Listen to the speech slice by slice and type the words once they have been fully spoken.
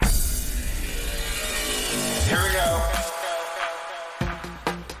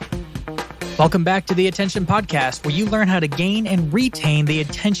Welcome back to the Attention Podcast, where you learn how to gain and retain the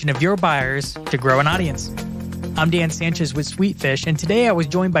attention of your buyers to grow an audience. I'm Dan Sanchez with Sweetfish, and today I was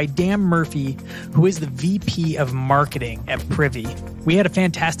joined by Dan Murphy, who is the VP of Marketing at Privy. We had a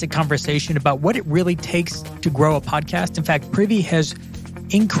fantastic conversation about what it really takes to grow a podcast. In fact, Privy has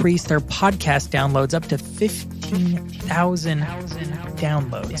increased their podcast downloads up to 15,000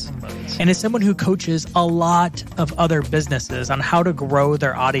 downloads. And as someone who coaches a lot of other businesses on how to grow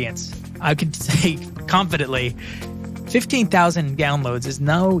their audience, I could say confidently, 15,000 downloads is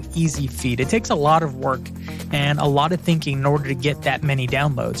no easy feat. It takes a lot of work and a lot of thinking in order to get that many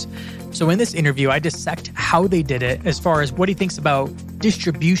downloads. So in this interview, I dissect how they did it as far as what he thinks about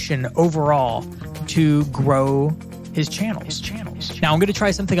distribution overall to grow his channels. Now, I'm going to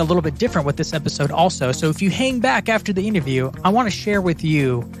try something a little bit different with this episode also. So if you hang back after the interview, I want to share with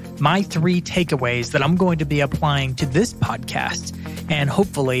you my 3 takeaways that I'm going to be applying to this podcast and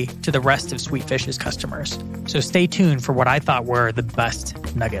hopefully to the rest of Sweetfish's customers. So stay tuned for what I thought were the best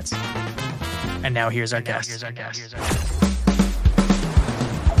nuggets. And now here's our guest.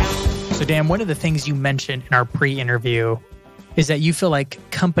 So Dan, one of the things you mentioned in our pre-interview is that you feel like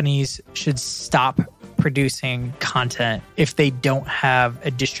companies should stop producing content if they don't have a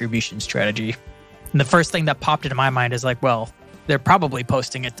distribution strategy. And the first thing that popped into my mind is like, well, they're probably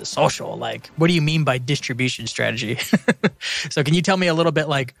posting it to social. Like, what do you mean by distribution strategy? So can you tell me a little bit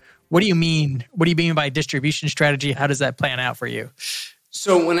like, what do you mean? What do you mean by distribution strategy? How does that plan out for you?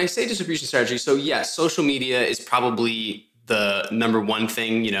 So when I say distribution strategy, so yes, social media is probably the number one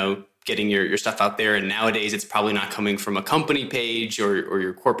thing, getting your stuff out there. And nowadays it's probably not coming from a company page or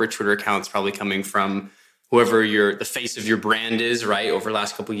your corporate Twitter account. It's probably coming from whoever the face of your brand is, right? Over the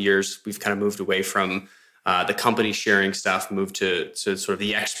last couple of years, we've kind of moved away from the company sharing stuff, moved to sort of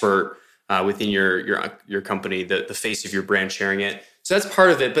the expert within your company, the face of your brand sharing it. So that's part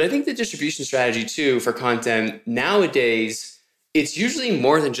of it. But I think the distribution strategy too for content nowadays, it's usually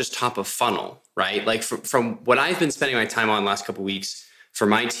more than just top of funnel, right? Like from what I've been spending my time on the last couple of weeks for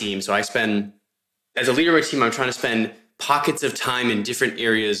my team. So I spend, as a leader of my team, I'm trying to spend pockets of time in different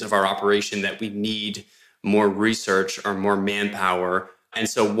areas of our operation that we need more research or more manpower. And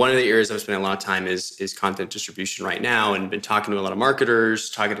so one of the areas I'm spending a lot of time is content distribution right now, and been talking to a lot of marketers,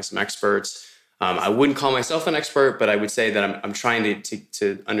 talking to some experts. I wouldn't call myself an expert, but I would say that I'm trying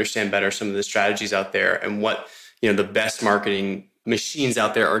to understand better some of the strategies out there and what the best marketing machines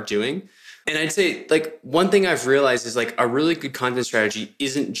out there are doing. And I'd say like one thing I've realized is like a really good content strategy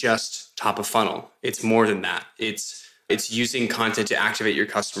isn't just top of funnel. It's more than that. It's using content to activate your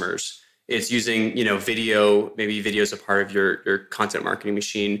customers. It's using, video, maybe video is a part of your content marketing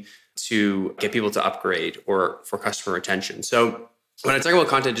machine to get people to upgrade or for customer retention. So when I talk about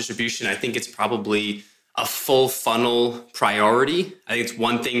content distribution, I think it's probably a full funnel priority. I think it's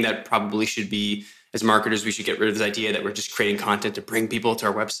one thing that probably should be, as marketers, we should get rid of this idea that we're just creating content to bring people to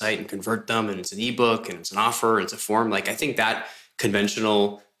our website and convert them, and it's an ebook and it's an offer and it's a form. Like I think that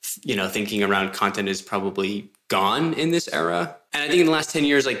conventional, thinking around content is probably gone in this era. And I think in the last 10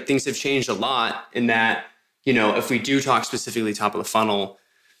 years, like things have changed a lot in that, if we do talk specifically top of the funnel,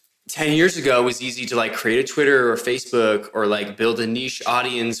 10 years ago it was easy to like create a Twitter or Facebook or like build a niche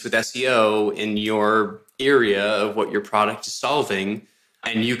audience with SEO in your area of what your product is solving.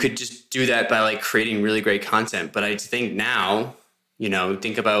 And you could just do that by like creating really great content. But I think now,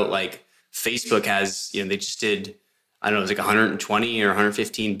 think about like Facebook has, they just did, I don't know, it was like 120 or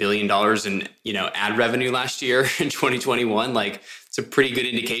 115 billion dollars in, ad revenue last year in 2021. Like it's a pretty good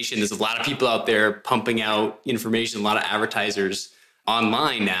indication. There's a lot of people out there pumping out information, a lot of advertisers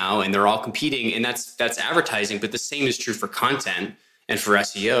online now, and they're all competing, and that's advertising. But the same is true for content and for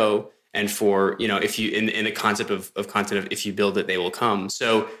SEO. And for, if you, in the concept of content of if you build it, they will come.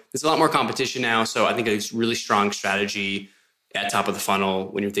 So there's a lot more competition now. So I think a really strong strategy at top of the funnel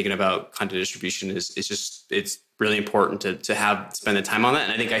when you're thinking about content distribution it's really important to spend the time on that.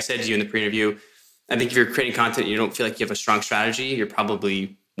 And I think I said to you in the pre-interview, I think if you're creating content and you don't feel like you have a strong strategy, you're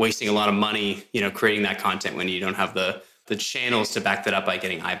probably wasting a lot of money, creating that content when you don't have the channels to back that up by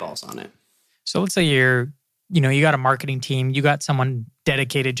getting eyeballs on it. So let's say you got a marketing team, you got someone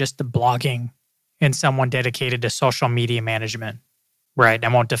dedicated just to blogging and someone dedicated to social media management, right? I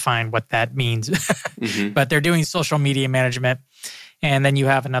won't define what that means, but they're doing social media management. And then you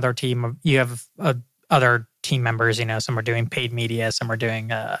have another team, you have other team members, some are doing paid media, some are doing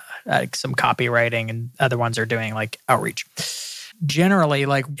some copywriting, and other ones are doing like outreach. Generally,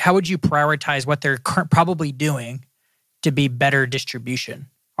 like how would you prioritize what they're probably doing to be better distribution?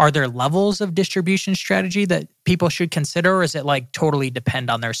 Are there levels of distribution strategy that people should consider, or is it like totally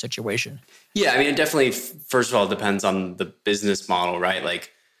depend on their situation? Yeah, I mean, it definitely, first of all, depends on the business model, right? Like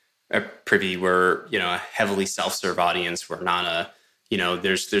at Privy, we're, a heavily self-serve audience. We're not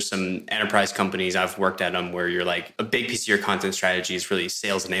there's some enterprise companies, I've worked at them, where you're like, a big piece of your content strategy is really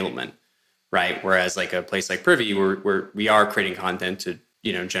sales enablement, right? Whereas like a place like Privy, we are creating content to,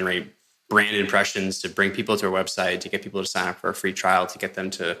 generate brand impressions, to bring people to our website, to get people to sign up for a free trial, to get them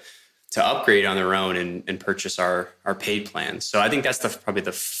to upgrade on their own and purchase our paid plans. So I think that's probably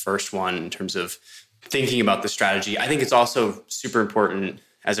the first one in terms of thinking about the strategy. I think it's also super important,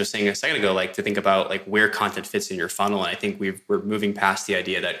 as I was saying a second ago, like to think about like where content fits in your funnel. And I think we're moving past the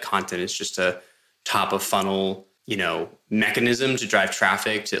idea that content is just a top of funnel, mechanism to drive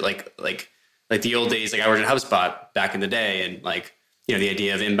traffic to like the old days. Like I worked at HubSpot back in the day, and like, the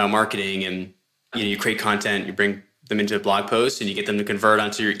idea of inbound marketing, and, you create content, you bring them into a blog post and you get them to convert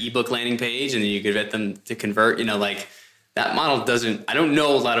onto your ebook landing page, and then you get them to convert, like that model I don't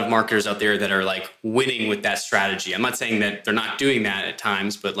know a lot of marketers out there that are like winning with that strategy. I'm not saying that they're not doing that at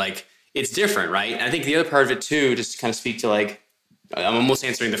times, but like it's different, right? And I think the other part of it too, just to kind of speak to like, I'm almost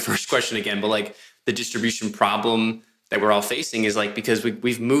answering the first question again, but like the distribution problem that we're all facing is like, because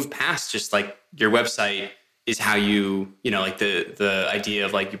we've moved past just like your website is how you like the idea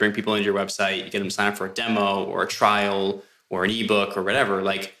of like you bring people into your website, you get them to sign up for a demo or a trial or an ebook or whatever.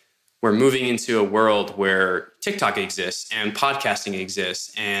 Like we're moving into a world where TikTok exists and podcasting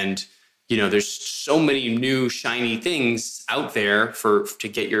exists, and there's so many new shiny things out there to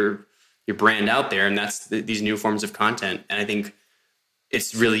get your brand out there, and that's these new forms of content. And I think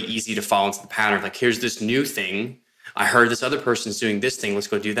it's really easy to fall into the pattern of like, here's this new thing, I heard this other person's doing this thing, let's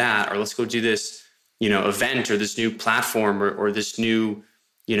go do that, or let's go do this event or this new platform or this new,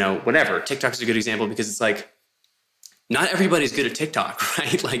 whatever. TikTok is a good example because it's like, not everybody's good at TikTok,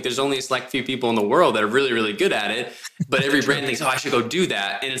 right? Like there's only a select few people in the world that are really, really good at it, but every brand thinks, oh, I should go do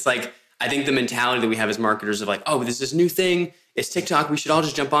that. And it's like, I think the mentality that we have as marketers of like, oh, this is this new thing, it's TikTok, we should all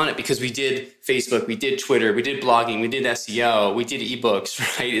just jump on it because we did Facebook, we did Twitter, we did blogging, we did SEO, we did ebooks,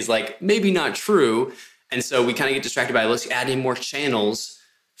 right? Is like maybe not true. And so we kind of get distracted by, let's add in more channels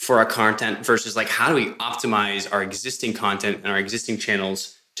for our content versus like, how do we optimize our existing content and our existing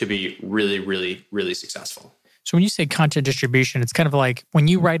channels to be really, really, really successful? So when you say content distribution, it's kind of like when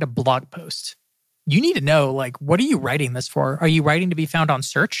you write a blog post, you need to know like, what are you writing this for? Are you writing to be found on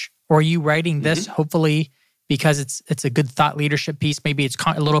search? Or are you writing this hopefully because it's a good thought leadership piece? Maybe it's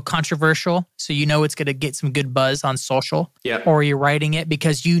a little controversial, so it's going to get some good buzz on social. Yeah. Or you're writing it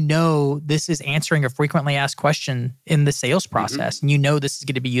because this is answering a frequently asked question in the sales process, and this is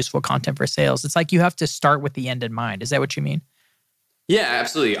going to be useful content for sales. It's like you have to start with the end in mind. Is that what you mean? Yeah,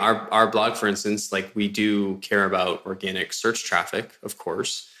 absolutely. Our blog, for instance, like we do care about organic search traffic, of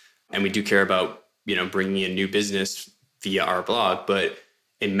course, and we do care about bringing in new business via our blog, but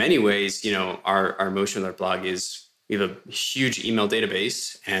in many ways, our motion with our blog is we have a huge email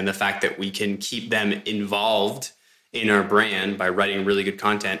database, and the fact that we can keep them involved in our brand by writing really good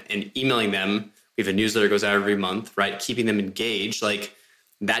content and emailing them. We have a newsletter that goes out every month, right? Keeping them engaged. Like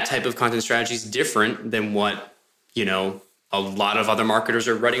that type of content strategy is different than what, a lot of other marketers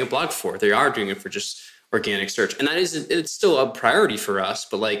are writing a blog for. They are doing it for just organic search. And it's still a priority for us,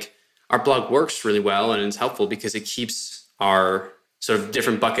 but like our blog works really well and it's helpful because it keeps our sort of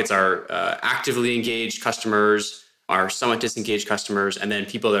different buckets, are actively engaged customers, are somewhat disengaged customers, and then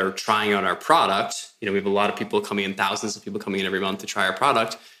people that are trying out our product. We have a lot of people coming in, thousands of people coming in every month to try our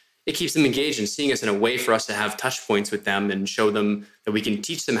product. It keeps them engaged and seeing us in a way for us to have touch points with them and show them that we can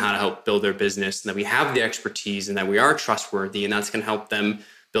teach them how to help build their business and that we have the expertise and that we are trustworthy, and that's going to help them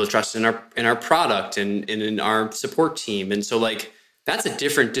build trust in our product and in our support team. And so like, that's a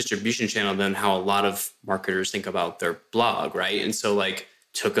different distribution channel than how a lot of marketers think about their blog, right? And so like,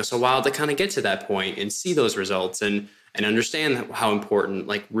 took us a while to kind of get to that point and see those results and understand how important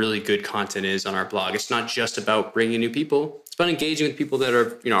like really good content is on our blog. It's not just about bringing new people. It's about engaging with people that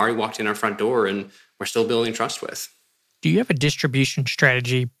are, already walked in our front door and we're still building trust with. Do you have a distribution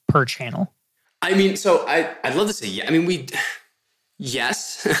strategy per channel? I mean, so I'd love to say, yeah. I mean,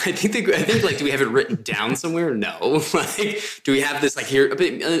 yes. I think like, do we have it written down somewhere? No. Like, do we have this like here?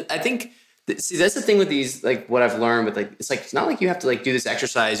 I think, see, that's the thing with these, like what I've learned with like, it's not like you have to like do this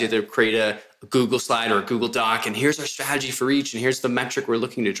exercise. You have to create a Google slide or a Google Doc, and here's our strategy for each, and here's the metric we're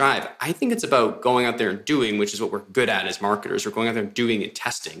looking to drive. I think it's about going out there and doing, which is what we're good at as marketers. We're going out there and doing and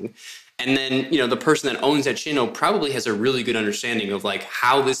testing. And then, the person that owns that channel probably has a really good understanding of like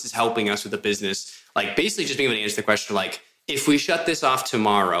how this is helping us with the business. Like basically just being able to answer the question like, if we shut this off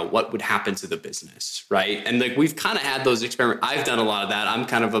tomorrow, what would happen to the business, right? And like we've kind of had those experiments. I've done a lot of that. I'm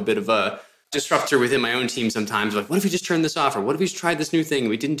kind of a bit of a disruptor within my own team sometimes. Like, what if we just turned this off? Or what if we just tried this new thing and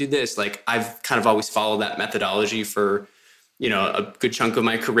we didn't do this? Like I've kind of always followed that methodology for, a good chunk of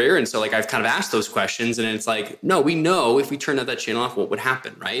my career. And so like, I've kind of asked those questions, and it's like, no, we know if we turned that channel off, what would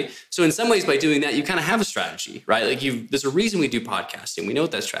happen, right? So in some ways, by doing that, you kind of have a strategy, right? Like there's a reason we do podcasting. We know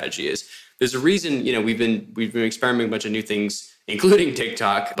what that strategy is. There's a reason, we've been experimenting a bunch of new things, including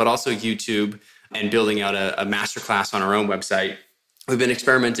TikTok, but also YouTube, and building out a masterclass on our own website. We've been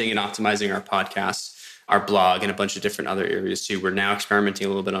experimenting and optimizing our podcasts, our blog, and a bunch of different other areas too. We're now experimenting a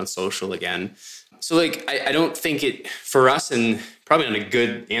little bit on social again. So like, I don't think it, for us, and probably not a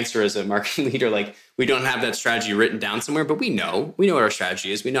good answer as a marketing leader, like we don't have that strategy written down somewhere, but we know what our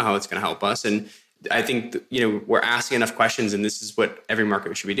strategy is. We know how it's going to help us. And I think, we're asking enough questions, and this is what every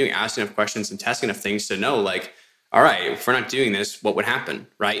marketer should be doing, asking enough questions and testing enough things to know, like, all right, if we're not doing this, what would happen,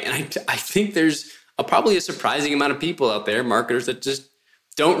 right? And I think there's probably a surprising amount of people out there, marketers, that just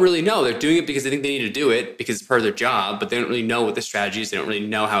don't really know. They're doing it because they think they need to do it because it's part of their job, but they don't really know what the strategy is. They don't really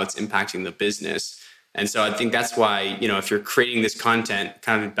know how it's impacting the business. And so I think that's why, if you're creating this content,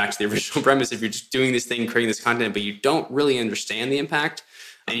 kind of back to the original premise, if you're just doing this thing, creating this content, but you don't really understand the impact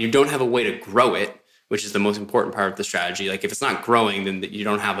and you don't have a way to grow it, which is the most important part of the strategy. Like if it's not growing, then you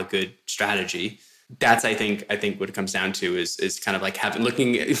don't have a good strategy. That's, I think what it comes down to is kind of like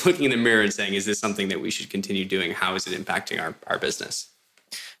looking in the mirror and saying, is this something that we should continue doing? How is it impacting our business?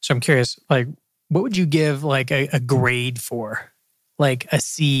 So I'm curious, like, what would you give like a grade for, like a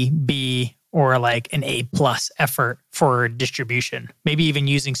C, B, or like an A+ effort for distribution? Maybe even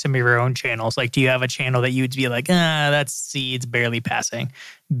using some of your own channels. Like, do you have a channel that you would be like, that's C, it's barely passing.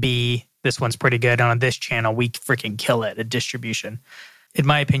 B, this one's pretty good. On this channel, we freaking kill it at distribution. In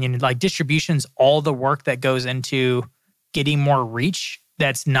my opinion, like distribution's all the work that goes into getting more reach.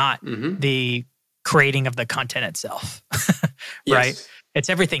 That's not the creating of the content itself, right? Yes. It's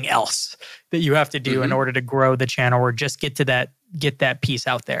everything else that you have to do in order to grow the channel or just get that piece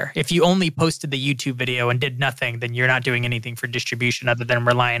out there. If you only posted the YouTube video and did nothing, then you're not doing anything for distribution other than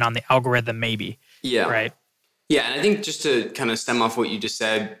relying on the algorithm maybe. Yeah. Right? Yeah, and I think just to kind of stem off what you just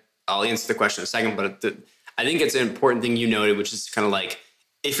said, I'll answer the question in a second, but I think it's an important thing you noted, which is kind of like,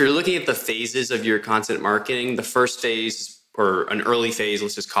 if you're looking at the phases of your content marketing, the first phase, or an early phase,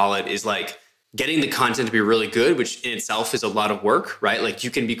 let's just call it, is like getting the content to be really good, which in itself is a lot of work, right? Like you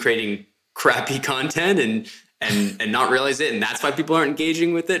can be creating crappy content and not realize it. And that's why people aren't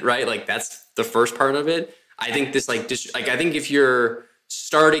engaging with it, right? Like that's the first part of it. I think this I think if you're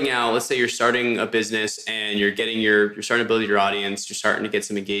starting out, let's say you're starting a business and you're starting to build your audience, you're starting to get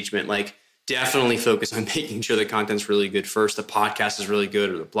some engagement, like definitely focus on making sure the content's really good first. The podcast is really good,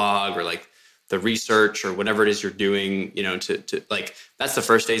 or the blog, or like the research, or whatever it is you're doing, to like, that's the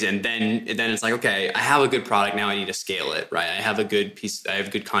first phase. And then it's like, okay, I have a good product. Now I need to scale it, right? I have good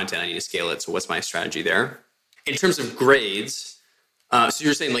content. I need to scale it. So what's my strategy there? In terms of grades, so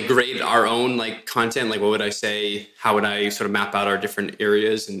you're saying like grade our own like content, like what would I say? How would I sort of map out our different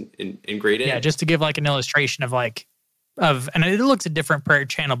areas and grade it? Yeah, just to give like an illustration and it looks different per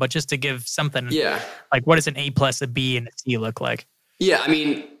channel, but just to give something. Yeah. Like what does an A+, a B, and a C look like? Yeah, I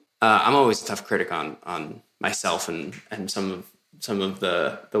mean, I'm always a tough critic on myself and some of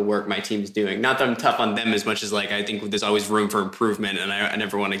the work my team's doing. Not that I'm tough on them as much as like I think there's always room for improvement, and I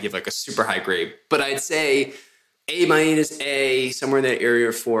never want to give like a super high grade. But I'd say A-, somewhere in that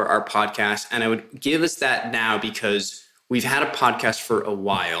area for our podcast, and I would give us that now because we've had a podcast for a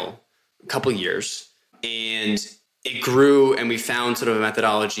while, a couple years, and it grew, and we found sort of a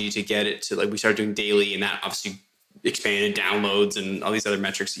methodology to get it to, like, we started doing daily, and that obviously expanded downloads and all these other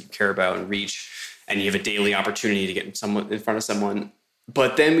metrics that you care about and reach, and you have a daily opportunity to get in front of someone.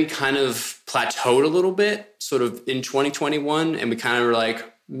 But then we kind of plateaued a little bit sort of in 2021, and we kind of were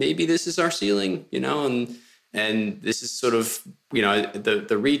like, maybe this is our ceiling, and this is sort of,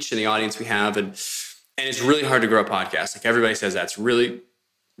 the reach and the audience we have. And it's really hard to grow a podcast. Like everybody says that's really,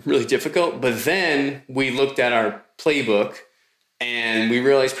 really difficult. But then we looked at our playbook and we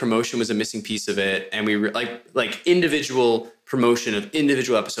realized promotion was a missing piece of it. And we like individual promotion of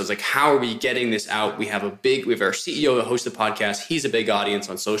individual episodes. Like, how are we getting this out? We have our CEO who hosts the podcast. He's a big audience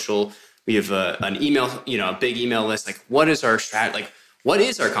on social. We have an email, a big email list. Like, what is our strategy? Like, what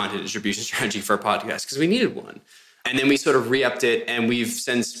is our content distribution strategy for a podcast? Because we needed one. And then we sort of re-upped it, and we've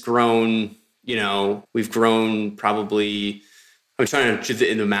since grown, we've grown probably, I'm trying to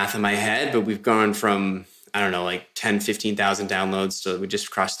do the math in my head, but we've gone from, I don't know, like 10, 15,000 downloads to we just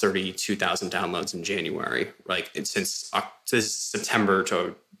crossed 32,000 downloads in January. Like since this is September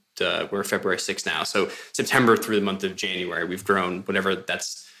to we're February 6th now. So September through the month of January, we've grown whatever that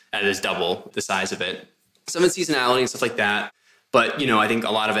is double the size of it. Some of the seasonality and stuff like that. But, I think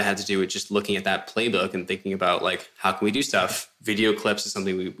a lot of it had to do with just looking at that playbook and thinking about, like, how can we do stuff? Video clips is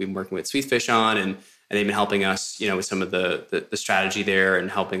something we've been working with Sweetfish on, and and they've been helping us, with some of the strategy there and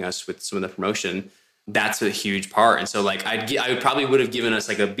helping us with some of the promotion. That's a huge part. And so like I probably would have given us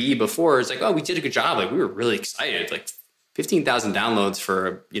like a B before. It's like, oh, we did a good job. Like we were really excited. Like 15,000 downloads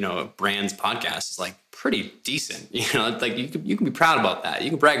for a brand's podcast is like pretty decent. Like you can be proud about that. You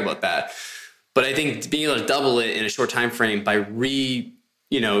can brag about that. But I think being able to double it in a short time frame by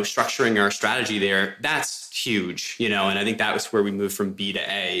structuring our strategy there, that's huge. And I think that was where we moved from B to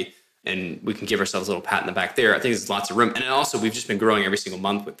A, and we can give ourselves a little pat in the back there. I think there's lots of room. And also we've just been growing every single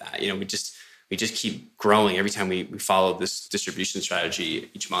month with that. We just keep growing every time we follow this distribution strategy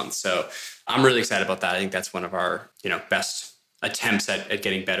each month. So I'm really excited about that. I think that's one of our, best attempts at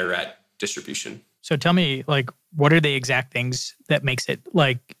getting better at distribution. So tell me, like, what are the exact things that makes it,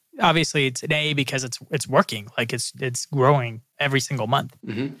 like, obviously it's an A because it's working, like it's growing every single month.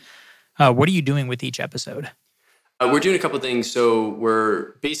 Mm-hmm. What are you doing with each episode? We're doing a couple of things. So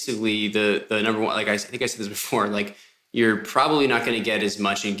we're basically the number one, like I think I said this before, like, you're probably not going to get as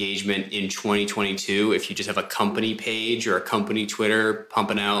much engagement in 2022 if you just have a company page or a company Twitter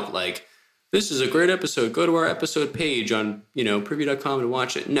pumping out like, this is a great episode. Go to our episode page on, privy.com and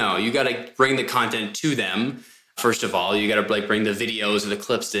watch it. No, you got to bring the content to them. First of all, you got to bring the videos or the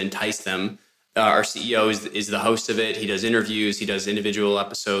clips to entice them. Our CEO is the host of it. He does interviews. He does individual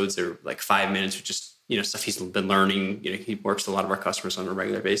episodes. They're like 5 minutes of just, stuff he's been learning. He works with a lot of our customers on a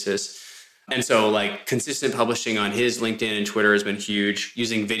regular basis. And so like consistent publishing on his LinkedIn and Twitter has been huge.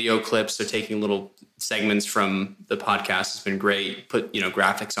 Using video clips, so taking little segments from the podcast has been great. Put,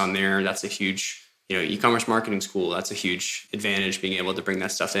 graphics on there. That's a huge, e-commerce marketing school. That's a huge advantage, being able to bring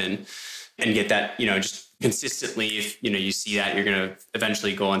that stuff in and get that, just consistently. If, you see that, you're going to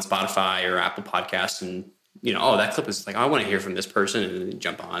eventually go on Spotify or Apple Podcasts and, oh, that clip is like, I want to hear from this person, and then you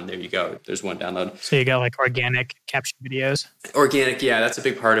jump on. There you go. There's one download. So you got like organic caption videos? Organic, yeah, that's a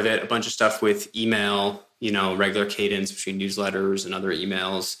big part of it. A bunch of stuff with email, regular cadence between newsletters and other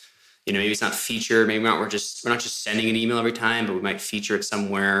emails. Maybe it's not featured. Maybe we're not just sending an email every time, but we might feature it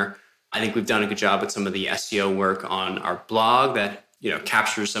somewhere. I think we've done a good job with some of the SEO work on our blog that,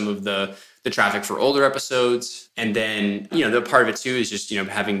 captures some of the traffic for older episodes. And then, the part of it too is just,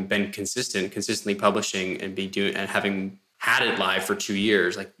 having been consistently publishing and having had it live for 2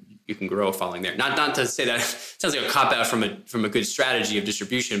 years, like you can grow a following there. Not to say that it sounds like a cop out from a good strategy of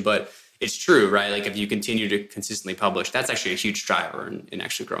distribution, but it's true, right? Like if you continue to consistently publish, that's actually a huge driver in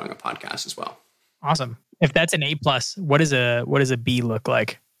actually growing a podcast as well. Awesome. If that's an A+, what does a B look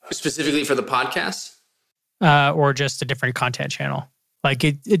like? Specifically for the podcast? Or just a different content channel? Like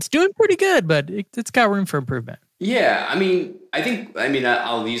it's doing pretty good, but it's got room for improvement. Yeah.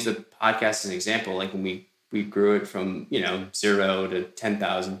 I'll use the podcast as an example. Like when we grew it from, 0 to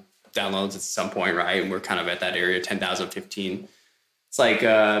 10,000 downloads at some point, right? And we're kind of at that area, 10,000, 15. It's like,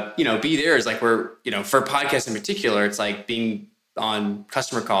 be there is like we're, for podcasts in particular, it's like being on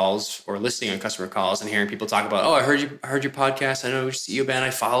customer calls or listening on customer calls and hearing people talk about, oh, I heard your podcast. I know your CEO, Ben. I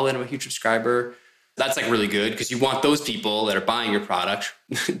follow it. I'm a huge subscriber. That's like really good because you want those people that are buying your product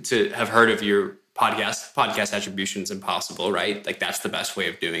to have heard of your podcast attributions impossible, right? Like that's the best way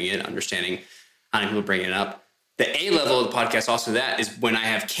of doing it, understanding how many people bring it up. The A level of the podcast, also that is when I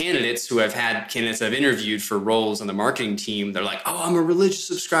have candidates I've interviewed for roles on the marketing team. They're like, oh, I'm a religious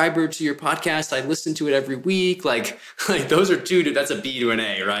subscriber to your podcast. I listen to it every week. Like those are that's a B to an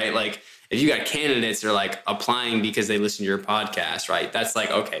A, right? Like if you got candidates that are like applying because they listen to your podcast, right? That's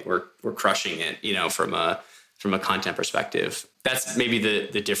like, okay, we're crushing it, from a content perspective. That's maybe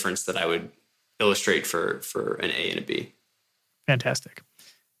the difference that I would illustrate for an A and a B. Fantastic.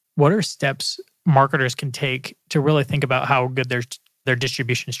 What are steps marketers can take to really think about how good their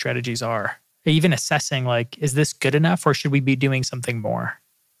distribution strategies are? Even assessing like, is this good enough or should we be doing something more?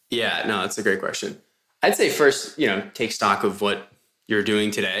 Yeah, no, that's a great question. I'd say first, take stock of what you're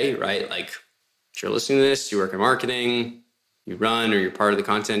doing today, right? Like if you're listening to this, you work in marketing, you run, or you're part of the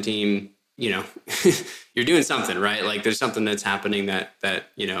content team, you're doing something, right? Like there's something that's happening that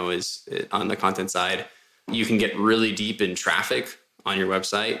is on the content side. You can get really deep in traffic on your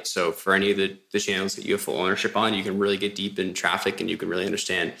website. So for any of the channels that you have full ownership on, you can really get deep in traffic and you can really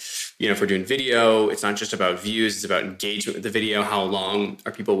understand, if we're doing video, it's not just about views, it's about engagement with the video. How long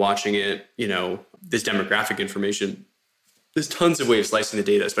are people watching it? This demographic information. There's tons of ways of slicing the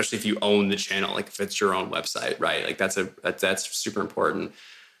data, especially if you own the channel, like if it's your own website, right? Like that's super important.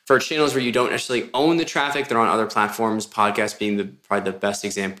 For channels where you don't necessarily own the traffic, they're on other platforms, podcasts being probably the best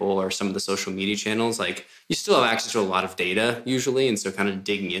example, or some of the social media channels, like you still have access to a lot of data usually. And so kind of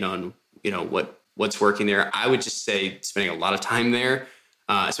digging in on, what's working there. I would just say spending a lot of time there,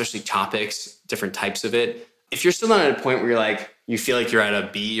 especially topics, different types of it. If you're still not at a point where you're like, you feel like you're at a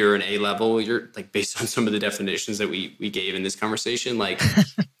B or an A level, you're like, based on some of the definitions that we gave in this conversation, like,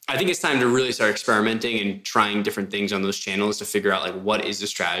 I think it's time to really start experimenting and trying different things on those channels to figure out like, what is the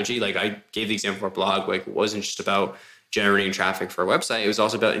strategy? Like I gave the example of our blog, like it wasn't just about generating traffic for our website. It was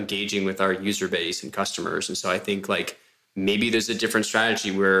also about engaging with our user base and customers. And so I think like maybe there's a different strategy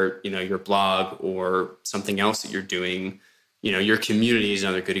where, your blog or something else that you're doing, your community is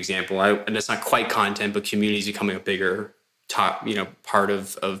another good example. And it's not quite content, but community is becoming a bigger top, part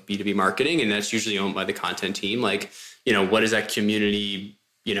of B2B marketing. And that's usually owned by the content team. Like, what does that community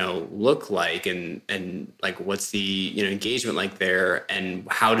look like, and like, what's the, engagement like there, and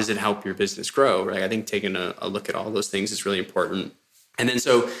how does it help your business grow? Right. I think taking a look at all those things is really important. And then,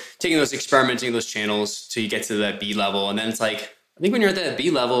 so taking those, experimenting those channels till you get to that B level. And then it's like, I think when you're at that B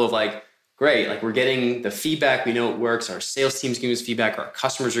level of like, great, like we're getting the feedback, we know it works. Our sales team's giving us feedback, our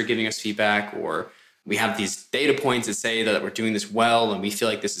customers are giving us feedback, or we have these data points that say that we're doing this well, and we feel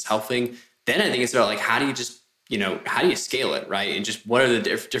like this is helping. Then I think it's about like, how do you just, how do you scale it, right? And just what are the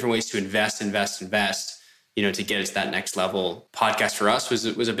different ways to invest, to get it to that next level. Podcast for us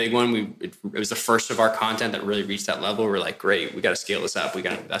was a big one. It was the first of our content that really reached that level. We're like, great, we got to scale this up. We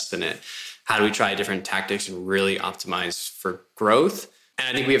got to invest in it. How do we try different tactics and really optimize for growth? And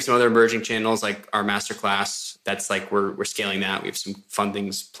I think we have some other emerging channels like our masterclass. That's like, we're scaling that. We have some fun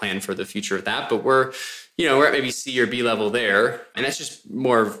things planned for the future of that, but we're at maybe C or B level there. And that's just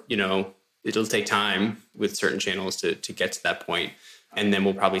more of, it'll take time with certain channels to get to that point. And then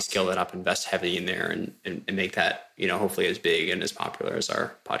we'll probably scale that up, invest heavily in there, and make that, hopefully as big and as popular as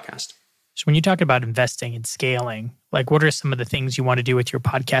our podcast. So when you talk about investing and scaling, like what are some of the things you want to do with your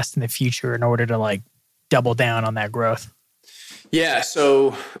podcast in the future in order to like double down on that growth? Yeah.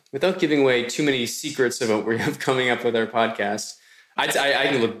 So without giving away too many secrets about what we have coming up with our podcast, I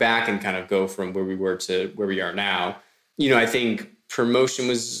can look back and kind of go from where we were to where we are now. I think promotion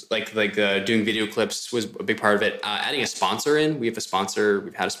was like doing video clips was a big part of it. Adding a sponsor in. We've had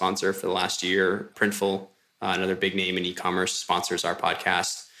a sponsor for the last year. Printful, another big name in e-commerce, sponsors our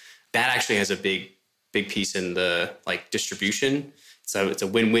podcast. That actually has a big piece in the like distribution. So it's a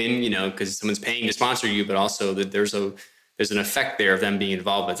win-win, because someone's paying to sponsor you, but also that there's an effect there of them being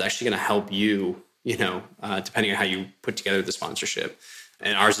involved. It's actually going to help you, depending on how you put together the sponsorship.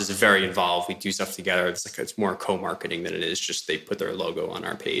 And ours is very involved. We do stuff together. It's more co-marketing than it is just they put their logo on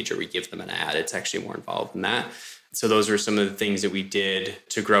our page or we give them an ad. It's actually more involved than that. So those are some of the things that we did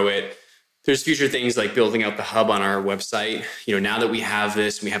to grow it. There's future things like building out the hub on our website. Now that we have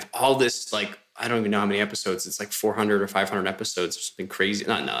this, we have all this, like, I don't even know how many episodes. It's like 400 or 500 episodes or something crazy.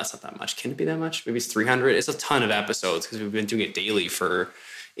 No, that's not that much. Can it be that much? Maybe it's 300. It's a ton of episodes because we've been doing it daily for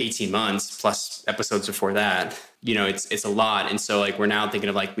 18 months plus episodes before that. It's a lot. And so like, we're now thinking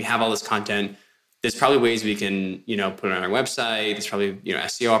of like, we have all this content. There's probably ways we can, put it on our website. There's probably,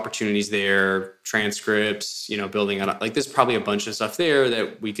 SEO opportunities there, transcripts, building out, like there's probably a bunch of stuff there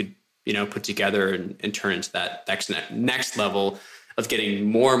that we could, put together and turn into that next level of getting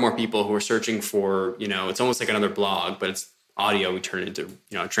more and more people who are searching for, it's almost like another blog, but it's audio. We turn it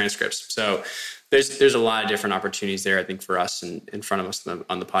into, transcripts. So there's a lot of different opportunities there, I think, for us and in front of us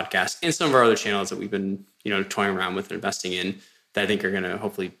on the podcast and some of our other channels that we've been, toying around with and investing in that I think are going to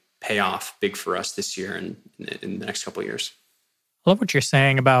hopefully pay off big for us this year and in the next couple of years. I love what you're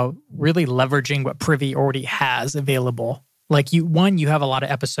saying about really leveraging what Privy already has available. Like you have a lot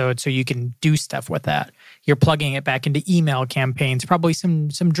of episodes, so you can do stuff with that. You're plugging it back into email campaigns, probably some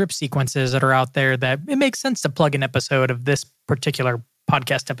drip sequences that are out there that it makes sense to plug an episode of this particular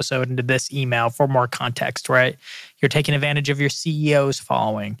podcast episode into this email for more context, right? You're taking advantage of your CEO's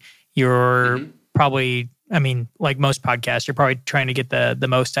following. You're probably, like most podcasts, you're probably trying to get the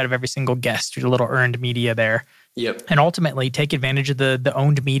most out of every single guest. There's a little earned media there. Yep. And ultimately take advantage of the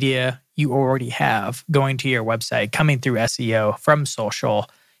owned media you already have going to your website, coming through SEO from social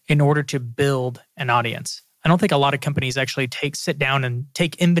in order to build an audience. I don't think a lot of companies actually sit down and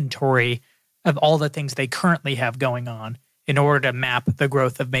take inventory of all the things they currently have going on in order to map the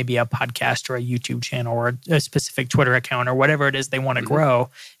growth of maybe a podcast or a YouTube channel or a specific Twitter account or whatever it is they want to grow,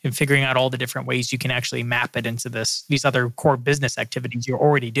 and figuring out all the different ways you can actually map it into these other core business activities you're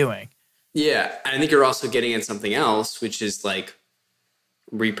already doing. Yeah. I think you're also getting at something else, which is like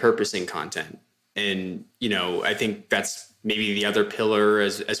repurposing content. And, I think that's maybe the other pillar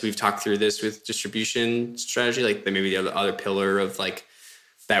as we've talked through this with distribution strategy, like maybe the other pillar of like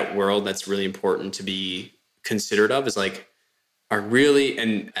that world that's really important to be considered of is like,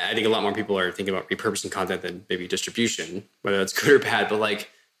 and I think a lot more people are thinking about repurposing content than maybe distribution, whether that's good or bad, but like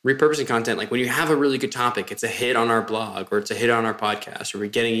repurposing content, like when you have a really good topic, it's a hit on our blog or it's a hit on our podcast, or we're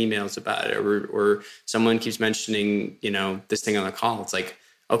getting emails about it, or someone keeps mentioning, this thing on the call. It's like,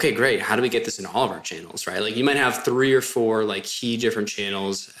 okay, great. How do we get this in all of our channels, right? Like you might have 3 or 4 like key different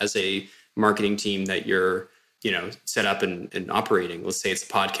channels as a marketing team that you're, set up and operating. Let's say it's a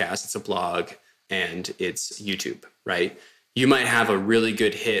podcast, it's a blog, and it's YouTube, right? You might have a really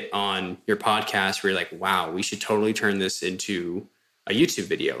good hit on your podcast where you're like, wow, we should totally turn this into a YouTube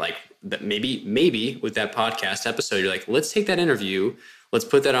video. Like that maybe with that podcast episode, you're like, let's take that interview, let's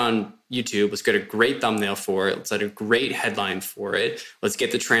put that on YouTube. Let's get a great thumbnail for it. Let's get a great headline for it. Let's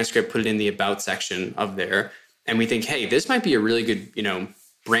get the transcript, put it in the about section of there. And we think, hey, this might be a really good,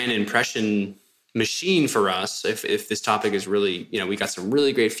 brand impression machine for us. If this topic is really, we got some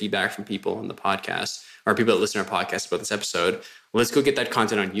really great feedback from people on the podcast or people that listen to our podcast about this episode. Let's go get that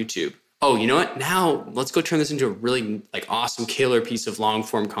content on YouTube. Oh, you know what? Now let's go turn this into a really like awesome killer piece of long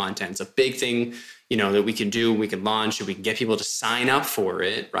form content. It's a big thing, that we can do, we can launch, and we can get people to sign up for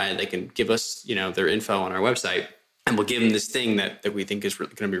it, right? They can give us, their info on our website, and we'll give them this thing that we think is going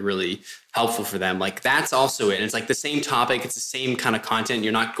to be really helpful for them. Like that's also it. And it's like the same topic. It's the same kind of content.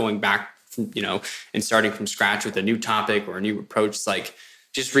 You're not going back, and starting from scratch with a new topic or a new approach. It's like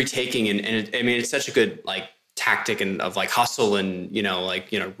just retaking. And it's such a good like tactic and of like hustle and,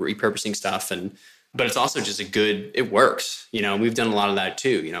 repurposing stuff. But it's also just it works, we've done a lot of that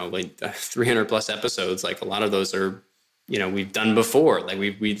too, like 300 plus episodes. Like a lot of those are, we've done before. Like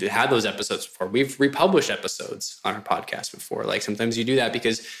we've had those episodes before. We've republished episodes on our podcast before. Like sometimes you do that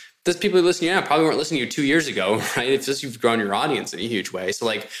because those people who listen to you probably weren't listening to you 2 years ago, right? It's just you've grown your audience in a huge way. So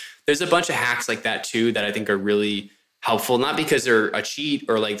like there's a bunch of hacks like that too that I think are really helpful, not because they're a cheat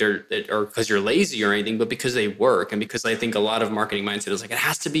or like or because you're lazy or anything, but because they work. And because I think a lot of marketing mindset is like, it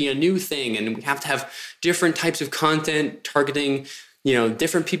has to be a new thing. And we have to have different types of content targeting,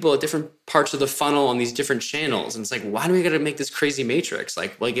 different people at different parts of the funnel on these different channels. And it's like, why do we got to make this crazy matrix?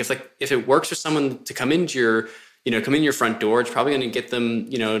 Like if it works for someone to come into your, come in your front door, it's probably going to get them,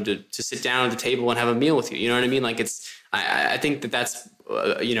 to sit down at the table and have a meal with you. You know what I mean? Like I think that's,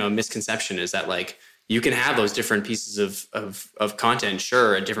 a misconception is that like, you can have those different pieces of content,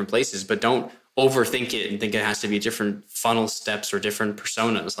 sure, at different places, but don't overthink it and think it has to be different funnel steps or different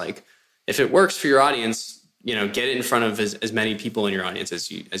personas. Like if it works for your audience, get it in front of as many people in your audience as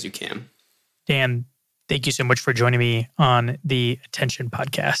you can. Dan, thank you so much for joining me on the Attention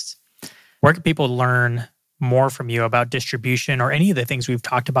Podcast. Where can people learn more from you about distribution or any of the things we've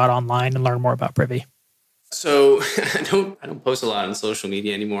talked about online and learn more about Privy? So I don't post a lot on social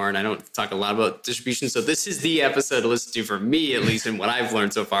media anymore, and I don't talk a lot about distribution. So this is the episode to listen to for me, at least, and what I've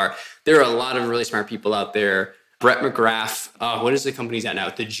learned so far. There are a lot of really smart people out there. Brett McGrath, what is the company's at now?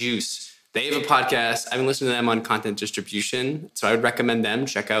 The Juice. They have a podcast. I've been listening to them on content distribution, so I would recommend them.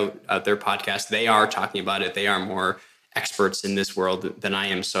 Check out their podcast. They are talking about it. They are more experts in this world than I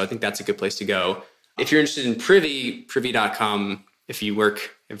am, so I think that's a good place to go. If you're interested in Privy, Privy.com. If you run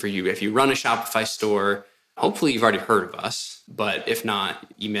a Shopify store. Hopefully you've already heard of us, but if not,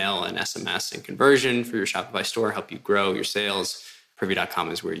 email and SMS and conversion for your Shopify store, help you grow your sales.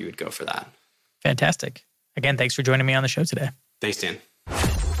 Privy.com is where you would go for that. Fantastic. Again, thanks for joining me on the show today. Thanks, Dan.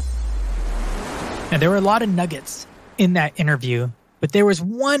 Now, there were a lot of nuggets in that interview, but there was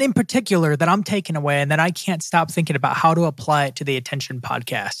one in particular that I'm taking away and that I can't stop thinking about how to apply it to the Attention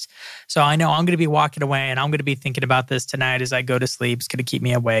Podcast. So I know I'm going to be walking away and I'm going to be thinking about this tonight as I go to sleep. It's going to keep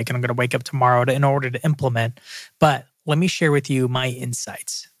me awake and I'm going to wake up tomorrow in order to implement. But let me share with you my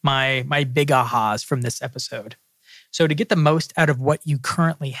insights, my big ahas from this episode. So to get the most out of what you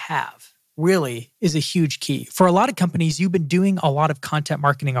currently have really is a huge key. For a lot of companies, you've been doing a lot of content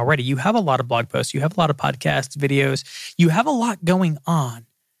marketing already. You have a lot of blog posts, you have a lot of podcasts, videos, you have a lot going on.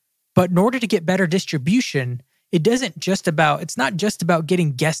 But in order to get better distribution, it's not just about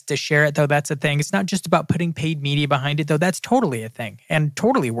getting guests to share it, though that's a thing. It's not just about putting paid media behind it, though that's totally a thing and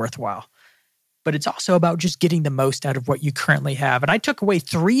totally worthwhile. But it's also about just getting the most out of what you currently have. And I took away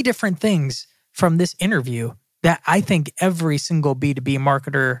 3 different things from this interview that I think every single B2B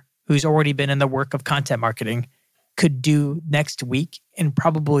marketer who's already been in the work of content marketing could do next week and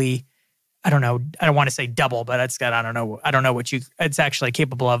probably, I don't want to say double, but I don't know what it's actually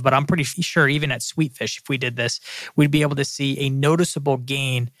capable of, but I'm pretty sure even at Sweetfish, if we did this, we'd be able to see a noticeable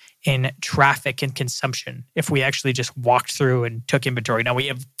gain in traffic and consumption if we actually just walked through and took inventory. Now we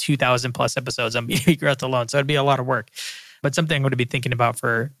have 2,000 plus episodes on B2B growth alone, so it'd be a lot of work, but something I'm going to be thinking about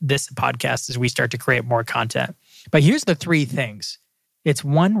for this podcast as we start to create more content. But here's the 3 things. It's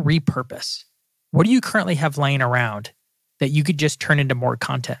 1, repurpose. What do you currently have laying around that you could just turn into more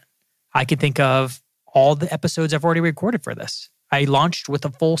content? I could think of all the episodes I've already recorded for this. I launched with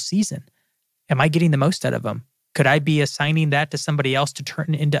a full season. Am I getting the most out of them? Could I be assigning that to somebody else to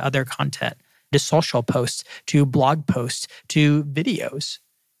turn into other content, to social posts, to blog posts, to videos?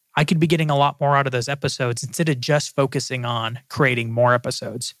 I could be getting a lot more out of those episodes instead of just focusing on creating more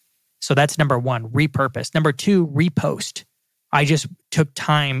episodes. So that's number one, repurpose. Number two, repost. I just took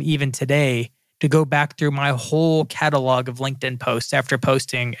time even today to go back through my whole catalog of LinkedIn posts after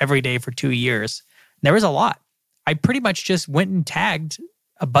posting every day for 2 years. There was a lot. I pretty much just went and tagged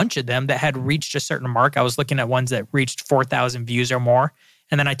a bunch of them that had reached a certain mark. I was looking at ones that reached 4,000 views or more.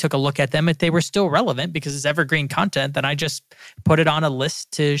 And then I took a look at them. If they were still relevant because it's evergreen content, then I just put it on a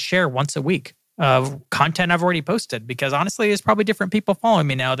list to share once a week of content I've already posted. Because honestly, there's probably different people following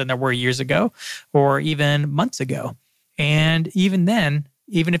me now than there were years ago or even months ago. And even then,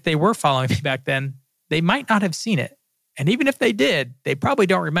 even if they were following me back then, they might not have seen it. And even if they did, they probably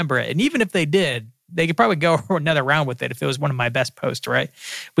don't remember it. And even if they did, they could probably go another round with it if it was one of my best posts, right?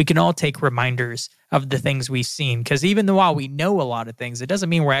 We can all take reminders of the things we've seen, because even while we know a lot of things, it doesn't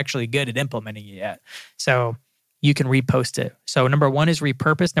mean we're actually good at implementing it yet. So you can repost it. So number one is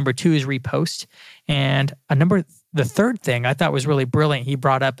repurpose. Number two is repost. And the third thing I thought was really brilliant he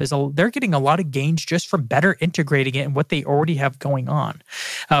brought up is they're getting a lot of gains just from better integrating it in what they already have going on.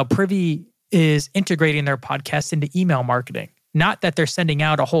 Privy is integrating their podcast into email marketing. Not that they're sending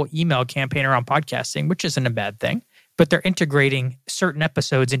out a whole email campaign around podcasting, which isn't a bad thing, but they're integrating certain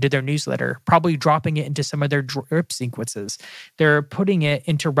episodes into their newsletter, probably dropping it into some of their drip sequences. They're putting it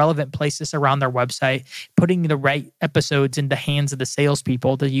into relevant places around their website, putting the right episodes in the hands of the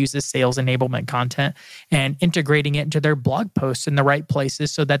salespeople to use as sales enablement content, and integrating it into their blog posts in the right places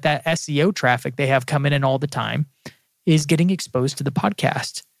so that SEO traffic they have coming in all the time is getting exposed to the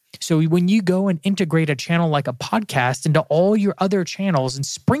podcast. So when you go and integrate a channel like a podcast into all your other channels and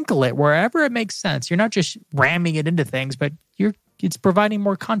sprinkle it wherever it makes sense, you're not just ramming it into things, but it's providing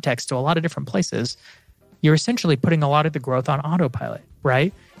more context to a lot of different places. You're essentially putting a lot of the growth on autopilot,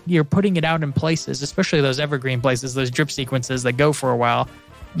 right? You're putting it out in places, especially those evergreen places, those drip sequences that go for a while.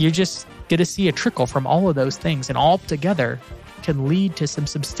 You're just going to see a trickle from all of those things, and all together can lead to some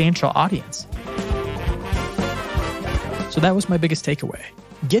substantial audience. So that was my biggest takeaway.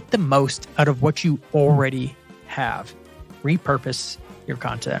 Get the most out of what you already have. Repurpose your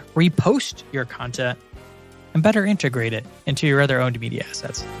content, repost your content, and better integrate it into your other owned media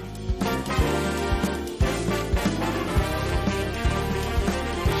assets.